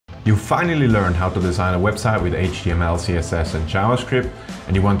You finally learned how to design a website with HTML, CSS and JavaScript,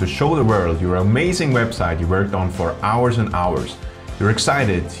 and you want to show the world your amazing website you worked on for hours and hours. You're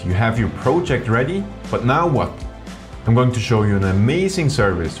excited, you have your project ready, but now what? I'm going to show you an amazing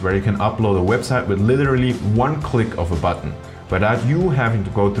service where you can upload a website with literally one click of a button, without you having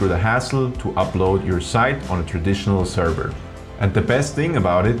to go through the hassle to upload your site on a traditional server. And the best thing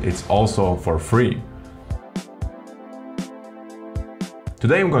about it, it's also for free.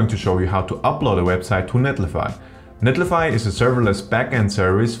 Today I'm going to show you how to upload a website to Netlify. Netlify is a serverless backend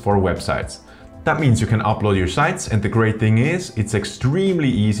service for websites. That means you can upload your sites, and the great thing is it's extremely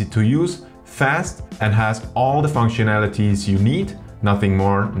easy to use, fast, and has all the functionalities you need, nothing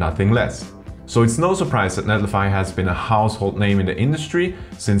more, nothing less. So it's no surprise that Netlify has been a household name in the industry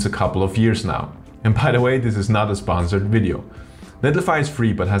since a couple of years now. And by the way, this is not a sponsored video. Netlify is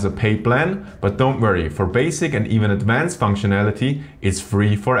free but has a paid plan, but don't worry, for basic and even advanced functionality, it's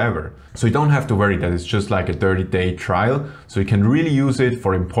free forever. So you don't have to worry that it's just like a 30-day trial, so you can really use it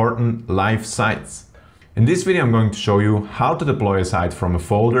for important live sites. In this video I'm going to show you how to deploy a site from a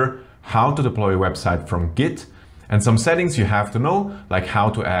folder, how to deploy a website from Git, and some settings you have to know, like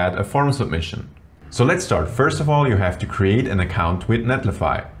how to add a form submission. So let's start. First of all, you have to create an account with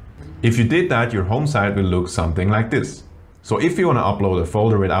Netlify. If you did that, your home site will look something like this. So if you want to upload a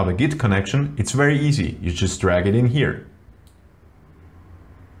folder without a Git connection, it's very easy. You just drag it in here.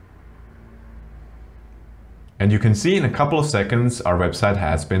 And you can see in a couple of seconds our website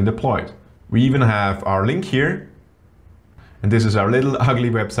has been deployed. We even have our link here. And this is our little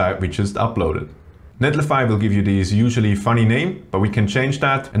ugly website we just uploaded. Netlify will give you this usually funny name, but we can change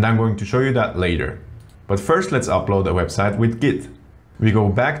that, and I'm going to show you that later. But first let's upload a website with Git. We go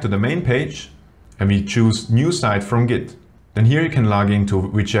back to the main page and we choose New Site from Git. Then here you can log into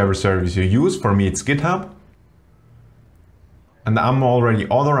whichever service you use. For me it's GitHub. And I'm already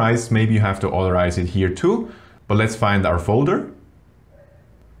authorized, maybe you have to authorize it here too. But let's find our folder.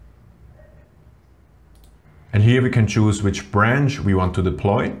 And here we can choose which branch we want to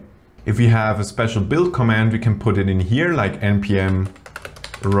deploy. If we have a special build command, we can put it in here, like npm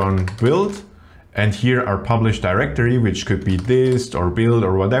run build. And here our published directory, which could be dist or build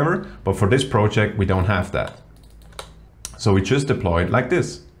or whatever. But for this project, we don't have that. So we just deploy it like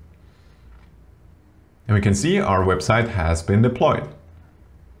this. And we can see our website has been deployed.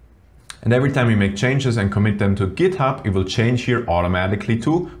 And every time we make changes and commit them to GitHub, it will change here automatically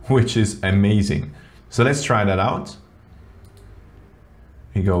too, which is amazing. So let's try that out.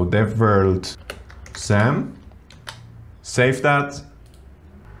 We go dev world Sam, save that,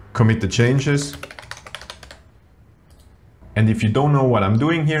 commit the changes. And if you don't know what I'm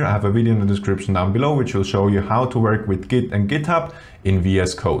doing here, I have a video in the description down below which will show you how to work with Git and GitHub in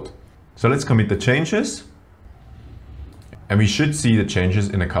VS Code. So let's commit the changes. And we should see the changes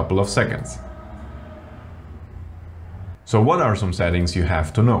in a couple of seconds. So what are some settings you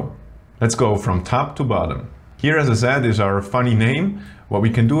have to know? Let's go from top to bottom. Here, as I said, is our funny name. What we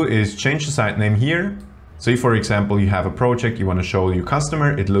can do is change the site name here. So if, for example, you have a project you want to show your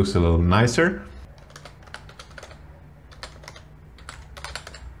customer, it looks a little nicer.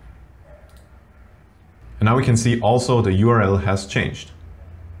 And now we can see also the URL has changed.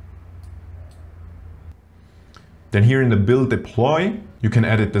 Then here in the build deploy, you can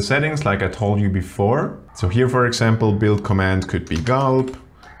edit the settings like I told you before. So here, for example, build command could be gulp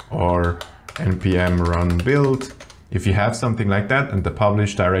or npm run build. If you have something like that, and the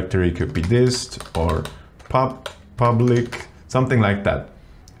published directory could be dist or public, something like that.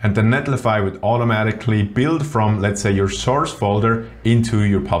 And then Netlify would automatically build from, let's say, your source folder into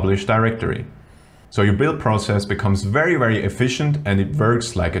your published directory. So your build process becomes very, very efficient and it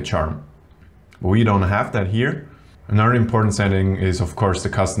works like a charm. But we don't have that here. Another important setting is, of course, the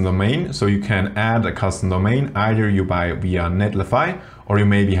custom domain. So you can add a custom domain, either you buy via Netlify or you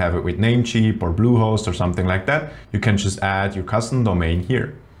maybe have it with Namecheap or Bluehost or something like that. You can just add your custom domain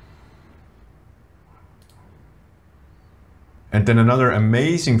here. And then another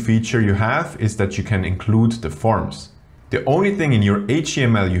amazing feature you have is that you can include the forms. The only thing in your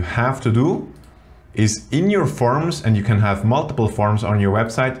HTML you have to do is in your forms, and you can have multiple forms on your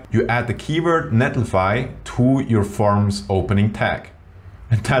website, you add the keyword Netlify to your forms opening tag.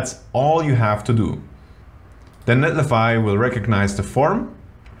 And that's all you have to do. Then Netlify will recognize the form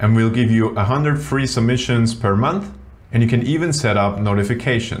and will give you 100 free submissions per month. And you can even set up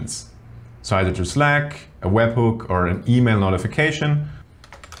notifications. So either through Slack, a webhook, or an email notification.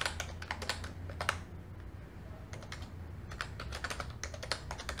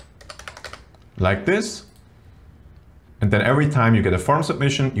 Like this. And then every time you get a form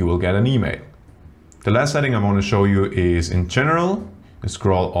submission, you will get an email. The last setting I want to show you is in general. You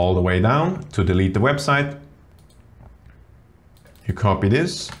scroll all the way down to delete the website. You copy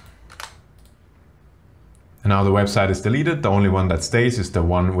this. And now the website is deleted. The only one that stays is the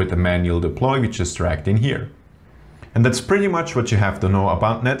one with the manual deploy, which is dragged in here. And that's pretty much what you have to know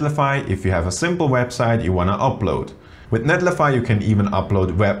about Netlify if you have a simple website you want to upload. With Netlify, you can even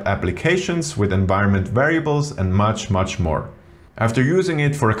upload web applications with environment variables and much more. After using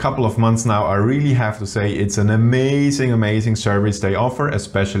it for a couple of months now, I really have to say it's an amazing service they offer,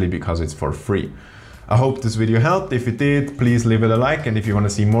 especially because it's for free. I hope this video helped. If it did, please leave it a like, and if you want to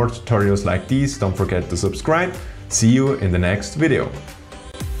see more tutorials like these, don't forget to subscribe. See you in the next video.